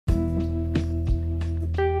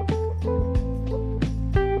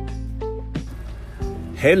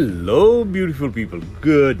Hello, beautiful people.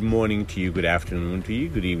 Good morning to you, good afternoon to you,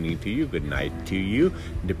 good evening to you, good night to you,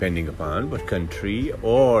 depending upon what country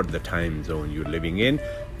or the time zone you're living in.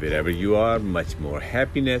 Wherever you are, much more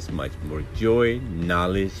happiness, much more joy,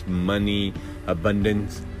 knowledge, money,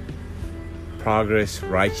 abundance, progress,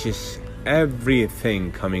 righteous,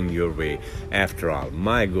 everything coming your way. After all,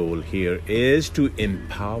 my goal here is to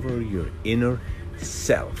empower your inner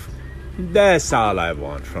self. That's all I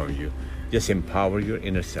want from you. Just empower your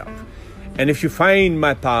inner self. And if you find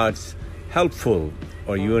my thoughts helpful,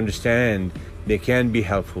 or you understand they can be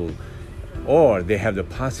helpful, or they have the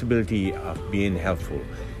possibility of being helpful,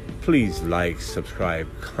 please like, subscribe,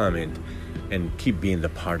 comment, and keep being the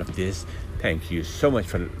part of this. Thank you so much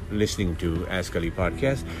for listening to Ask Ali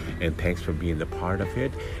Podcast, and thanks for being the part of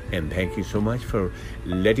it. And thank you so much for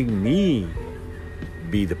letting me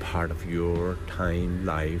be the part of your time,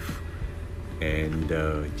 life, and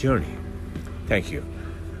journey. Thank you.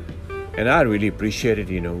 And I really appreciate it,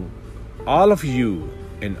 all of you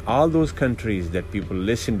in all those countries that people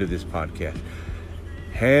listen to this podcast.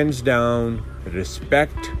 Hands down,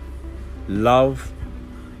 respect, love,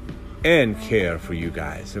 and care for you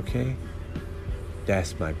guys, okay?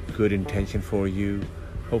 That's my good intention for you.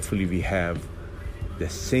 Hopefully we have the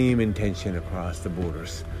same intention across the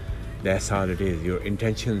borders. That's all it is. Your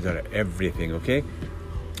intentions are everything, okay?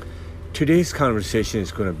 Today's conversation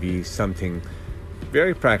is going to be something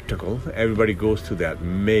very practical. Everybody goes through that.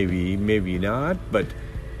 Maybe not, but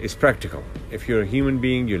it's practical. If you're a human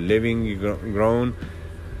being, you're living, you're grown,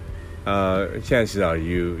 chances are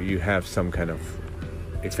you have some kind of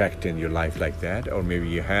effect in your life like that, or maybe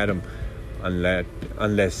you had them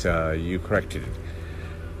unless you corrected it.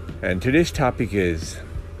 And today's topic is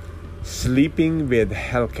sleeping with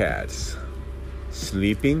hellcats.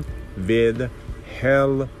 Sleeping with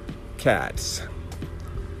hellcats.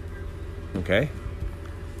 Okay?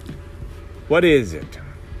 What is it?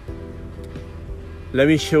 Let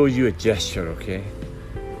me show you a gesture, okay?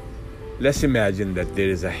 Let's imagine that there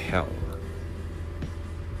is a hell.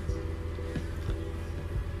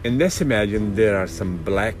 And let's imagine there are some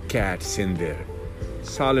black cats in there.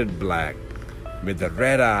 Solid black, with the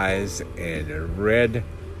red eyes and red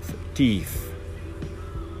teeth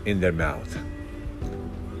in their mouth.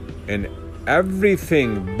 And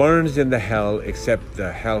everything burns in the hell except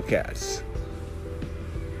the hellcats.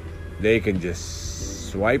 They can just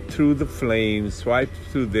swipe through the flames, swipe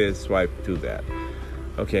through this, swipe through that.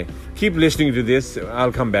 Okay, keep listening to this.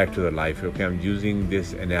 I'll come back to the life. Okay, I'm using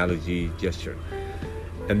this analogy gesture.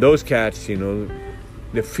 And those cats,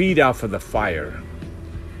 they feed off of the fire,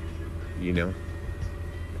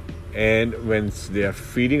 And when they're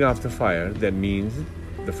feeding off the fire, that means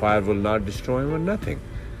the fire will not destroy them or nothing.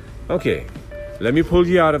 Okay, let me pull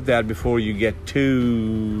you out of that before you get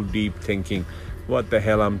too deep thinking what the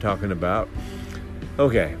hell I'm talking about.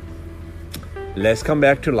 Okay, let's come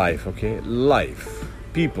back to life, okay? Life,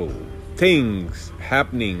 people, things,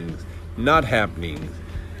 happenings, not happenings,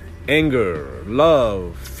 anger,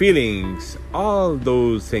 love, feelings, all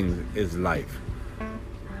those things is life.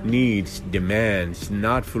 Needs, demands,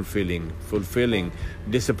 not fulfilling,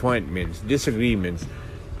 disappointments, disagreements,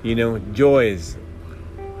 joys,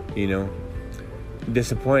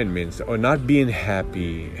 disappointments, or not being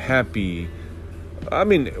happy. I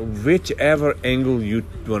mean, whichever angle you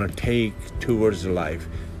want to take towards life,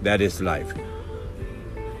 that is life.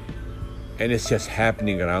 And it's just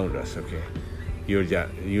happening around us, okay?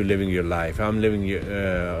 You're living your life. I'm living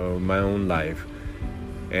my own life.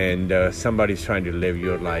 And somebody's trying to live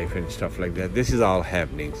your life and stuff like that. This is all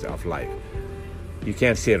happenings of life. You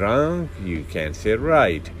can't say wrong. You can't say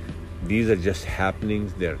right. These are just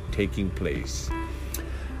happenings. They're taking place.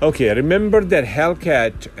 Okay, remember that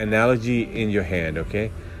hellcat analogy in your hand,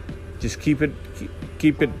 okay? Just keep it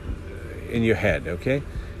in your head, okay?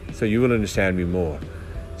 So you will understand me more.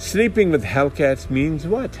 Sleeping with hellcats means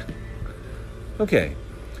what? Okay,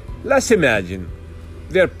 let's imagine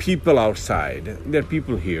there are people outside. There are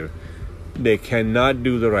people here. They cannot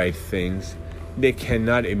do the right things. They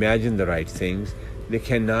cannot imagine the right things. They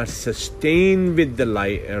cannot sustain with the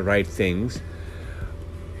right things.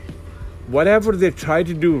 Whatever they try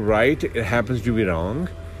to do right, it happens to be wrong.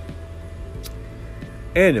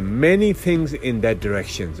 And many things in that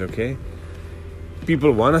directions, okay?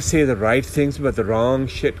 People want to say the right things, but the wrong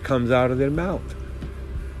shit comes out of their mouth.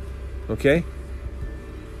 Okay?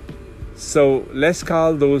 So let's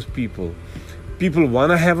call those people. People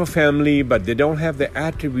want to have a family, but they don't have the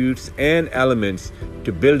attributes and elements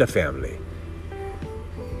to build a family.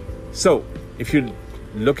 So if you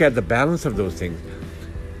look at the balance of those things,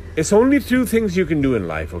 it's only two things you can do in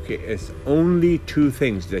life, okay? It's only two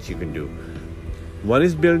things that you can do. One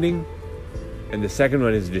is building, and the second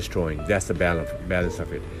one is destroying. That's the balance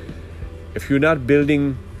of it. If you're not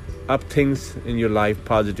building up things in your life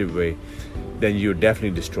positive way, then you're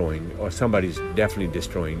definitely destroying, or somebody's definitely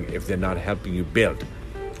destroying if they're not helping you build.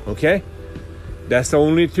 Okay? That's the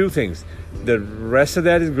only two things. The rest of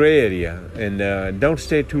that is gray area, and don't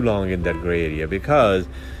stay too long in that gray area, because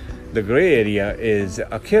the gray area is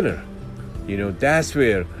a killer. That's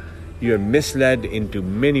where you're misled into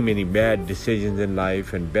many, many bad decisions in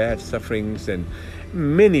life and bad sufferings and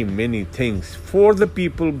many, many things for the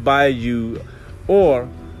people by you or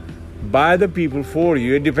by the people for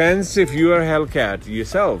you. It depends if you are a Hellcat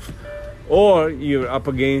yourself or you're up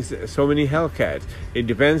against so many Hellcats. It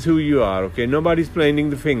depends who you are, okay? Nobody's pointing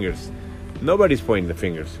the fingers. Nobody's pointing the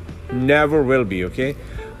fingers. Never will be, okay?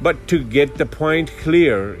 But to get the point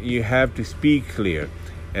clear, you have to speak clear.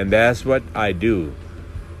 And that's what I do.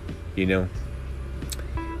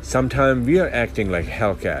 Sometimes we are acting like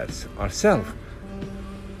Hellcats ourselves.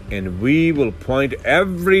 And we will point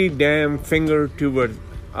every damn finger toward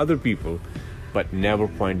other people, but never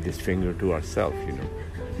point this finger to ourselves,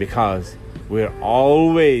 because we're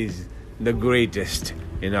always the greatest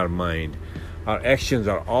in our mind. Our actions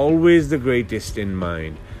are always the greatest in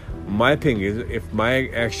mind. My thing is, if my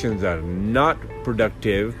actions are not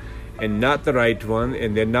productive and not the right one,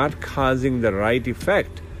 and they're not causing the right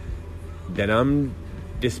effect, then I'm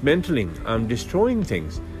dismantling, I'm destroying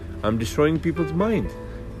things. I'm destroying people's minds.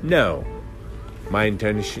 No, my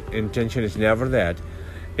intention is never that.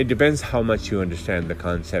 It depends how much you understand the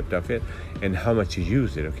concept of it and how much you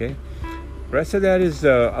use it, okay? Rest of that is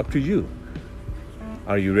up to you.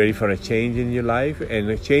 Are you ready for a change in your life? And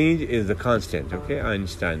a change is the constant, okay?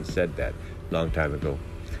 Einstein said that a long time ago.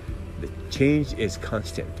 The change is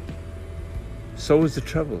constant. So is the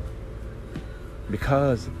trouble.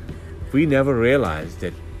 Because we never realize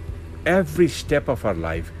that every step of our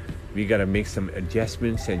life, we got to make some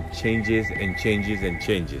adjustments and changes and changes and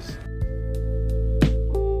changes.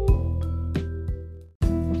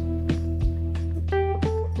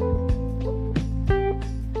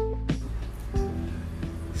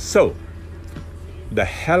 So, the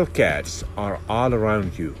Hellcats are all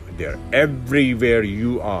around you. They're everywhere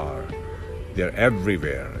you are. They're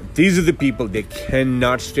everywhere. These are the people, they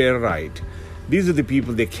cannot stay right. These are the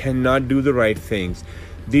people, they cannot do the right things.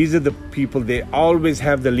 These are the people, they always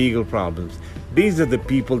have the legal problems. These are the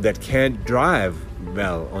people that can't drive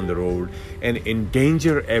well on the road and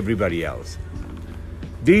endanger everybody else.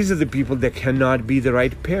 These are the people that cannot be the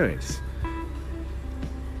right parents.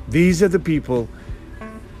 These are the people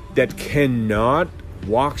that cannot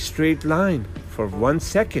walk straight line for 1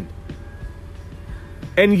 second.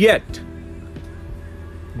 And yet,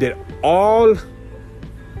 their all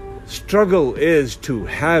struggle is to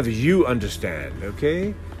have you understand,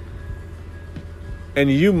 okay?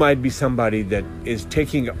 And you might be somebody that is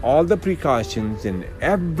taking all the precautions and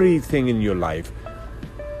everything in your life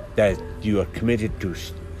that you are committed to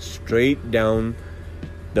straight down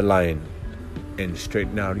the line and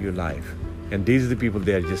straighten out your life. And these are the people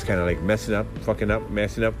that are just kind of like messing up, fucking up,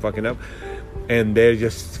 messing up, fucking up. And they're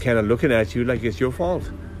just kind of looking at you like it's your fault.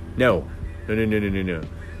 No.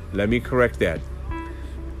 Let me correct that.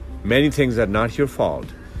 Many things are not your fault.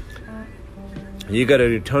 You got to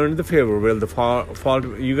return the favor where the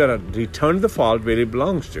fault, you got to return the fault where it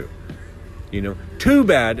belongs to. Too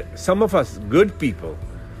bad some of us good people,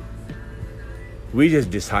 we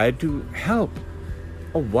just decide to help.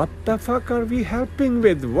 Oh, what the fuck are we helping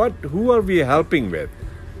with? Who are we helping with?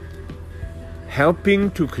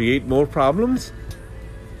 Helping to create more problems?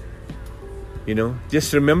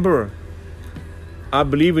 Just remember, I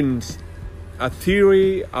believe in a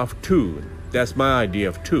theory of two. That's my idea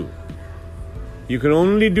of two. You can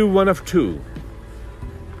only do one of two.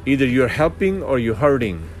 Either you're helping or you're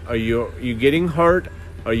hurting. Or you're getting hurt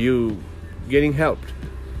or you getting helped.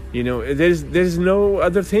 There's no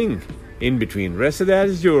other thing in between. Rest of that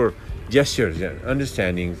is your gestures and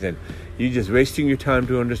understandings, and you're just wasting your time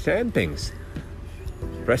to understand things.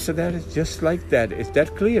 Rest of that is just like that. It's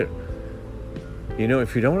that clear.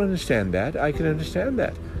 If you don't understand that, I can understand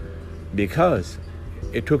that, because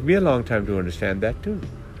it took me a long time to understand that too.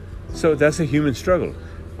 So that's a human struggle.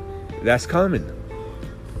 That's common.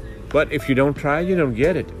 But if you don't try, you don't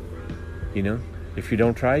get it. If you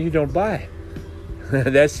don't try, you don't buy.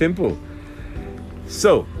 That's simple.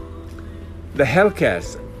 So, the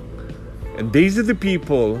Hellcats, and these are the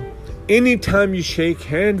people, anytime you shake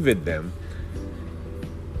hands with them,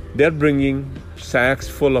 they're bringing sacks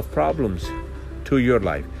full of problems to your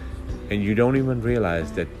life. And you don't even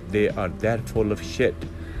realize that they are that full of shit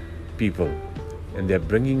people. And they're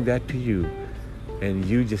bringing that to you. And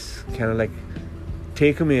you just kind of like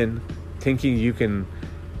take them in thinking you can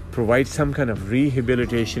provide some kind of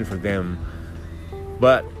rehabilitation for them.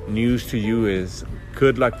 But news to you is,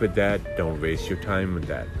 good luck with that. Don't waste your time with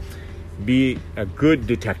that. Be a good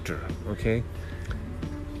detector, okay?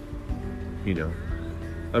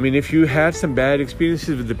 If you had some bad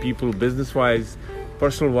experiences with the people, business-wise,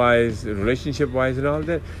 personal-wise, relationship-wise and all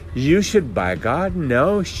that, you should, by God,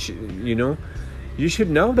 know, you should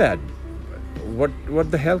know that, what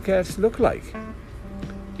the Hellcats look like,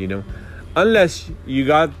 Unless you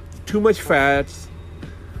got too much fat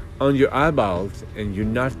on your eyeballs and you're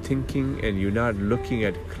not thinking and you're not looking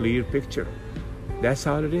at a clear picture. That's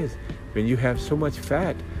all it is. When you have so much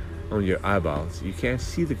fat on your eyeballs, you can't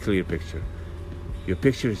see the clear picture. Your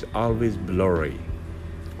picture is always blurry.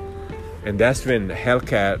 And that's when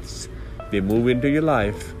Hellcats, they move into your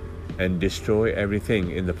life and destroy everything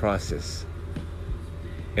in the process.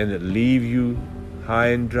 And it leave you high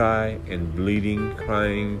and dry and bleeding,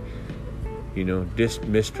 crying,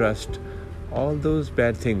 mistrust, all those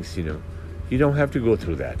bad things, You don't have to go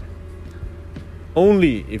through that.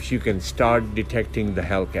 Only if you can start detecting the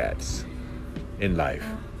Hellcats in life.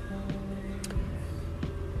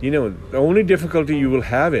 The only difficulty you will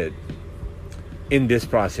have it in this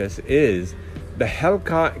process is the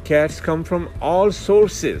Hellcats come from all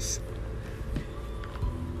sources.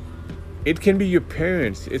 It can be your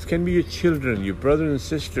parents, it can be your children, your brothers and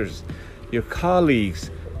sisters, your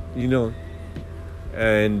colleagues,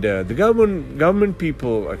 and the government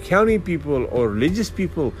people, or county people, or religious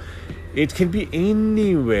people. It can be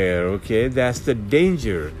anywhere, okay? That's the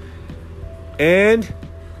danger. And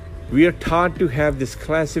we are taught to have this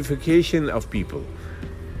classification of people.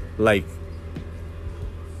 Like,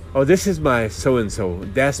 oh, this is my so-and-so,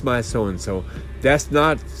 that's my so-and-so, that's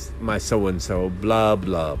not my so-and-so, blah,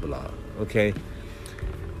 blah, blah, okay?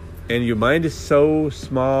 And your mind is so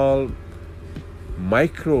small,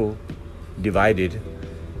 micro-divided,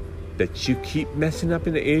 that you keep messing up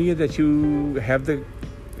in the area that you have the,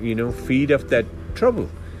 feed of that trouble.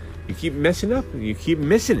 You keep messing up, you keep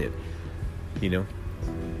missing it,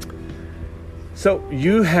 So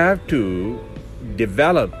you have to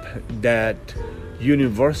develop that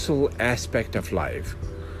universal aspect of life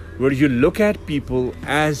where you look at people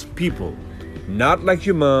as people, not like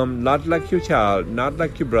your mom, not like your child, not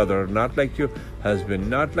like your brother, not like your husband,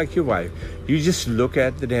 not like your wife. You just look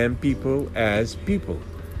at the damn people as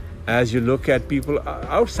you look at people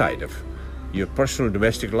outside of your personal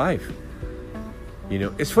domestic life.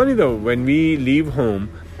 It's funny though, when we leave home,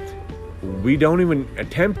 we don't even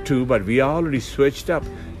attempt to, but we already switched up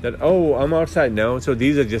that, oh, I'm outside now, so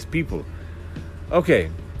these are just people.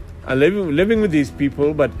 Okay, I'm living with these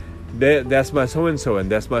people, but that's my so-and-so,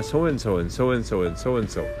 and that's my so-and-so, and so-and-so, and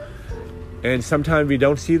so-and-so. And sometimes we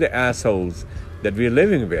don't see the assholes that we're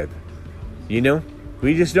living with.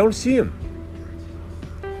 We just don't see them.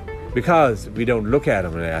 Because we don't look at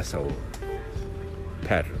them in an asshole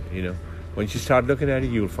pattern, Once you start looking at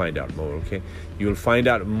it, you'll find out more, okay? You'll find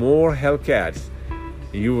out more Hellcats.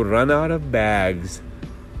 You will run out of bags,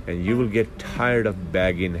 and you will get tired of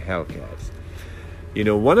bagging Hellcats.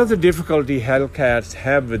 One of the difficulty Hellcats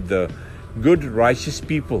have with the good, righteous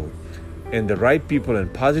people and the right people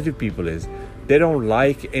and positive people is they don't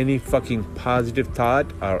like any fucking positive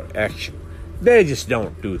thought or action. They just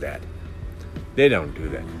don't do that. They don't do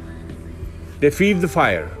that. They feed the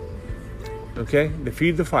fire. Okay? They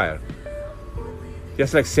feed the fire.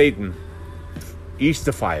 Just like Satan eats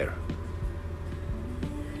the fire.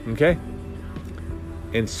 Okay?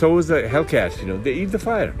 And so is the Hellcats, they eat the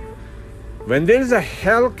fire. When there is a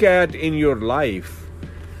Hellcat in your life,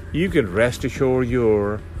 you can rest assured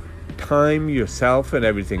your time, yourself, and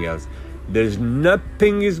everything else. There's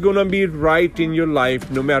nothing is going to be right in your life,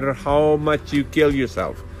 no matter how much you kill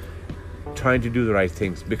yourself trying to do the right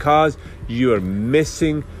things, because you are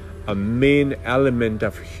missing a main element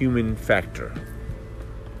of human factor.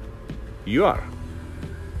 You are.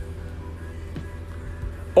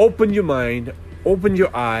 Open your mind, open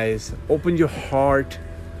your eyes, open your heart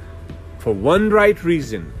for one right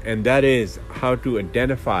reason, and that is how to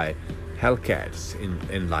identify Hellcats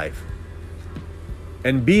in life.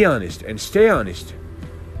 And be honest and stay honest.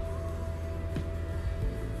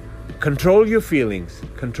 Control your feelings,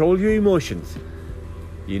 control your emotions.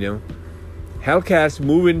 Hellcats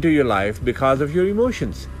move into your life because of your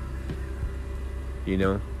emotions.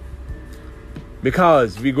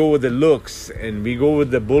 Because we go with the looks and we go with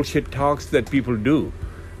the bullshit talks that people do.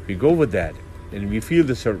 We go with that and we feel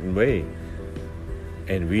the certain way.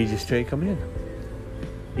 And we just take them in.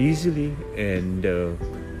 Easily and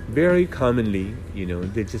very commonly,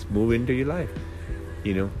 they just move into your life.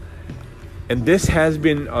 And this has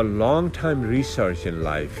been a long time research in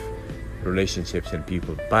life, relationships, and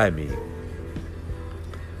people by me.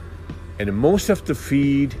 And most of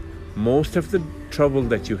the trouble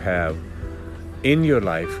that you have in your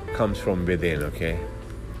life comes from within, okay?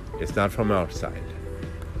 It's not from outside.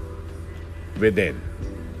 Within.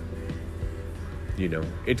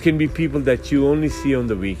 It can be people that you only see on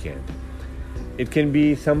the weekend. It can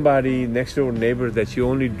be somebody next door neighbor that you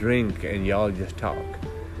only drink and y'all just talk.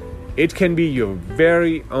 It can be your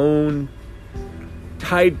very own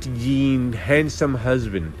tight-jeaned, handsome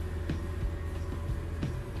husband.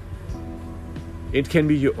 It can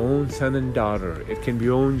be your own son and daughter. It can be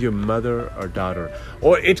your mother or daughter.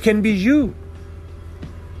 Or it can be you.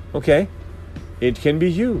 Okay? It can be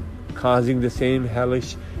you causing the same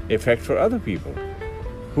hellish effect for other people.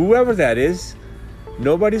 Whoever that is,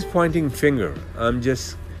 nobody's pointing finger. I'm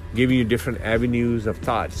just giving you different avenues of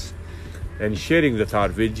thoughts and sharing the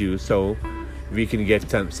thought with you so we can get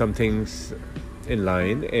some things in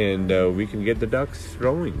line and we can get the ducks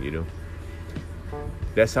rowing,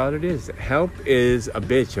 That's all it is. Help is a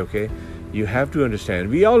bitch, okay? You have to understand.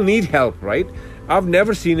 We all need help, right? I've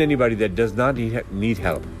never seen anybody that does not need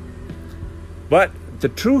help. But the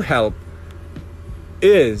true help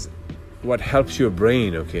is what helps your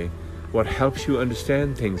brain, okay? What helps you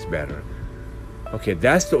understand things better. Okay,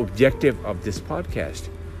 that's the objective of this podcast.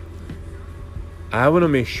 I want to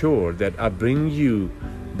make sure that I bring you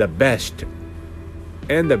the best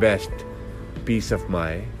piece of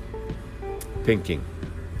my thinking.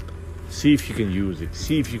 See if you can use it.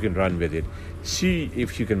 See if you can run with it. See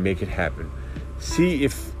if you can make it happen. See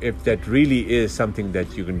if that really is something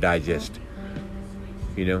that you can digest.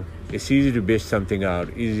 It's easy to bitch something out.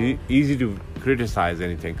 Easy to criticize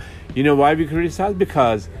anything. You know why we criticize?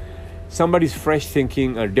 Because somebody's fresh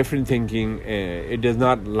thinking or different thinking, it does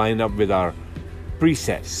not line up with our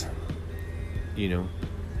presets.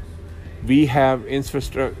 We have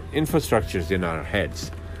infrastructures in our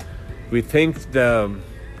heads. We think the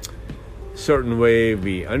certain way,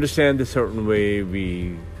 we understand the certain way,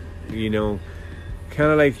 we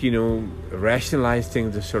kind of like rationalize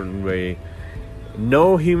things a certain way.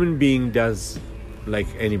 No human being does like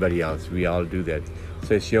anybody else. We all do that.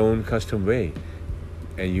 So it's your own custom way,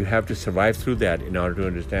 and you have to survive through that in order to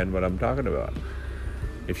understand what I'm talking about.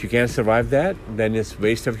 If you can't survive that, then it's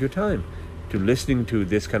waste of your time to listening to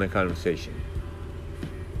this kind of conversation.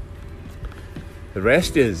 The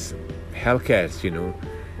rest is Hellcats,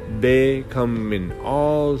 They come in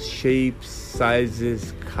all shapes,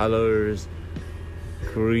 sizes, colors,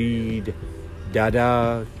 creed,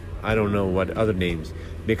 dada, I don't know what other names.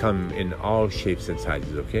 They come in all shapes and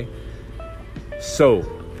sizes, okay? So,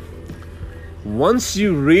 once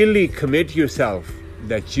you really commit yourself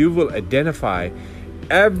that you will identify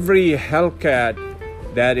every Hellcat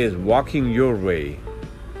that is walking your way,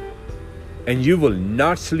 and you will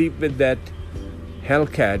not sleep with that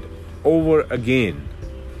Hellcat over again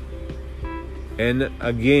and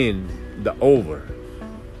again, the over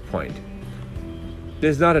point.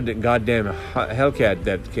 There's not a goddamn Hellcat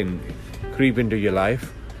that can creep into your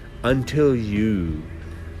life until you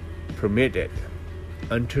permit it,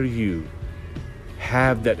 until you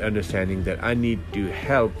have that understanding that I need to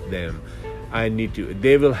help them.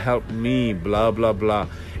 They will help me, blah, blah, blah.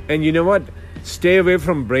 And you know what? Stay away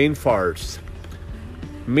from brain farts.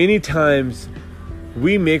 Many times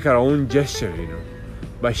we make our own gesture,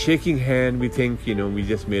 By shaking hand, we think, we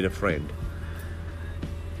just made a friend.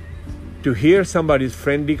 To hear somebody's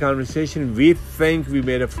friendly conversation, we think we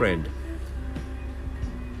made a friend.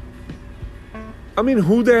 I mean,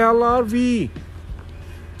 who the hell are we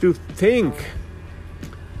to think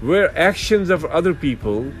where actions of other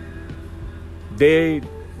people, they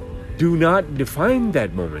do not define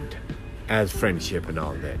that moment as friendship and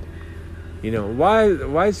all that? Why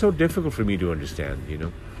is it so difficult for me to understand,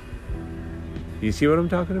 You see what I'm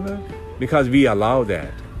talking about? Because we allow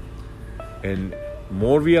that. And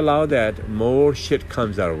more we allow that, more shit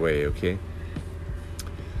comes our way, okay?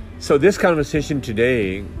 So this conversation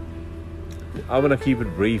today, I want to keep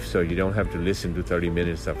it brief so you don't have to listen to 30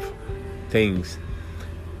 minutes of things.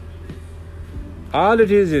 All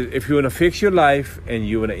it is if you want to fix your life and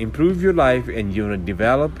you want to improve your life and you want to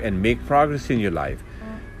develop and make progress in your life,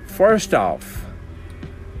 first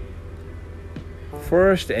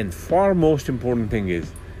and foremost important thing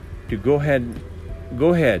is to go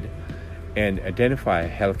ahead and identify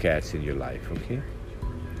Hellcats in your life, okay?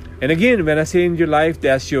 And again, when I say in your life,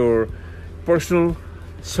 that's your personal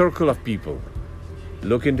circle of people.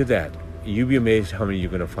 Look into that. You'll be amazed how many you're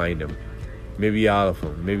going to find them. Maybe all of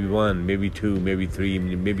them, maybe one, maybe two, maybe three,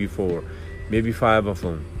 maybe four, maybe five of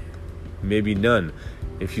them, maybe none.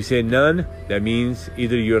 If you say none, that means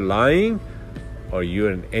either you're lying or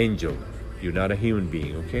you're an angel. You're not a human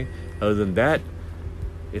being, okay? Other than that,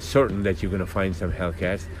 it's certain that you're going to find some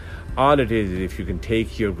Hellcats. All it is if you can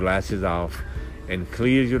take your glasses off and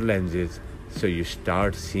clear your lenses so you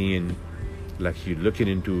start seeing like you're looking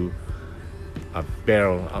into a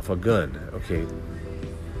barrel of a gun, okay?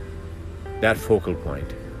 That focal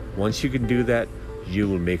point. Once you can do that, you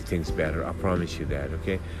will make things better. I promise you that,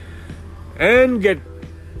 okay? And get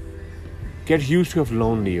used to of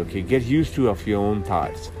lonely, okay? Get used to of your own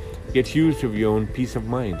thoughts. Get used to your own peace of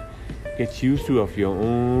mind. Get used to of your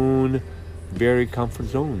own very comfort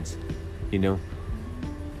zones, you know?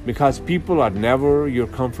 Because people are never your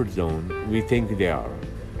comfort zone. We think they are.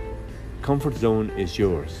 Comfort zone is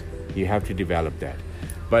yours. You have to develop that.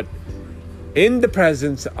 But in the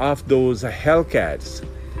presence of those Hellcats,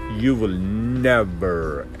 you will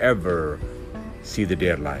never, ever see the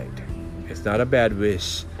daylight. It's not a bad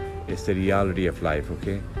wish. It's the reality of life,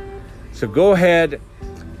 okay? So go ahead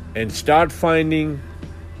and start finding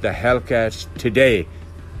the Hellcats today.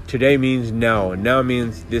 Today means now. Now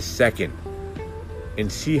means this second. And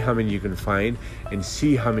see how many you can find and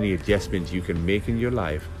see how many adjustments you can make in your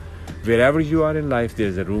life. Wherever you are in life,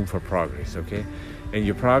 there's a room for progress, okay? And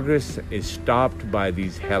your progress is stopped by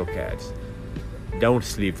these Hellcats. Don't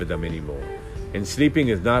sleep with them anymore. And sleeping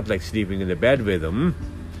is not like sleeping in the bed with them.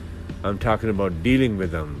 I'm talking about dealing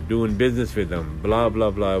with them, doing business with them, blah, blah,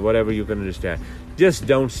 blah, whatever you can understand. Just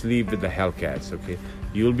don't sleep with the Hellcats, okay?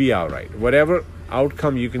 You'll be all right. Whatever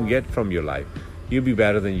outcome you can get from your life, you'll be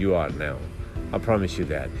better than you are now. I promise you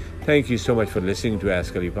that. Thank you so much for listening to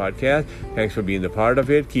Ask Ali Podcast. Thanks for being the part of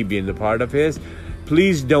it. Keep being the part of it.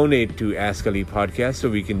 Please donate to Ask Ali Podcast so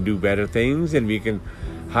we can do better things and we can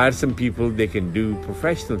hire some people. They can do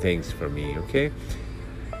professional things for me, okay?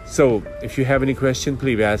 So if you have any question,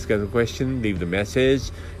 please ask us a question. Leave the message.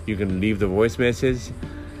 You can leave the voice message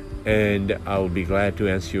and I'll be glad to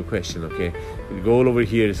answer your question, okay? The goal over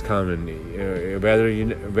here is common.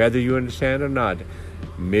 Whether you understand or not,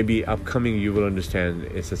 maybe upcoming you will understand.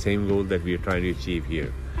 It's the same goal that we are trying to achieve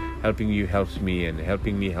here. Helping you helps me and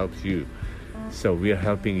helping me helps you. So we are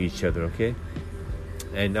helping each other, okay?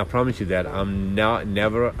 And I promise you that I'm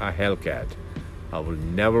never a Hellcat. I will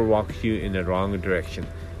never walk you in the wrong direction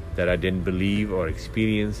that I didn't believe or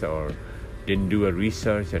experience or didn't do a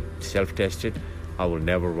research and self-test it. I will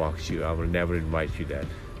never walk you. I will never invite you that.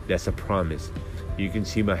 That's a promise. You can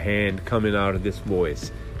see my hand coming out of this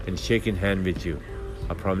voice and shaking hand with you.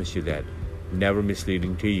 I promise you that. Never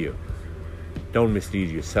misleading to you. Don't mislead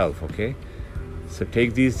yourself, okay? So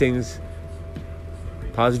take these things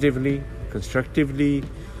positively, constructively,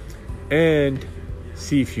 and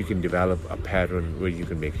see if you can develop a pattern where you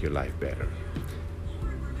can make your life better.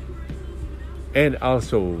 And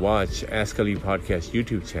also watch Ask Ali Podcast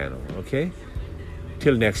YouTube channel, okay?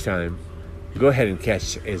 Till next time, go ahead and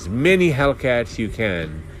catch as many Hellcats you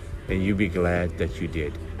can, and you'll be glad that you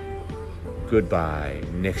did. Goodbye.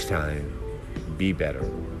 Next time, be better.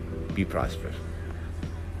 Be prosperous.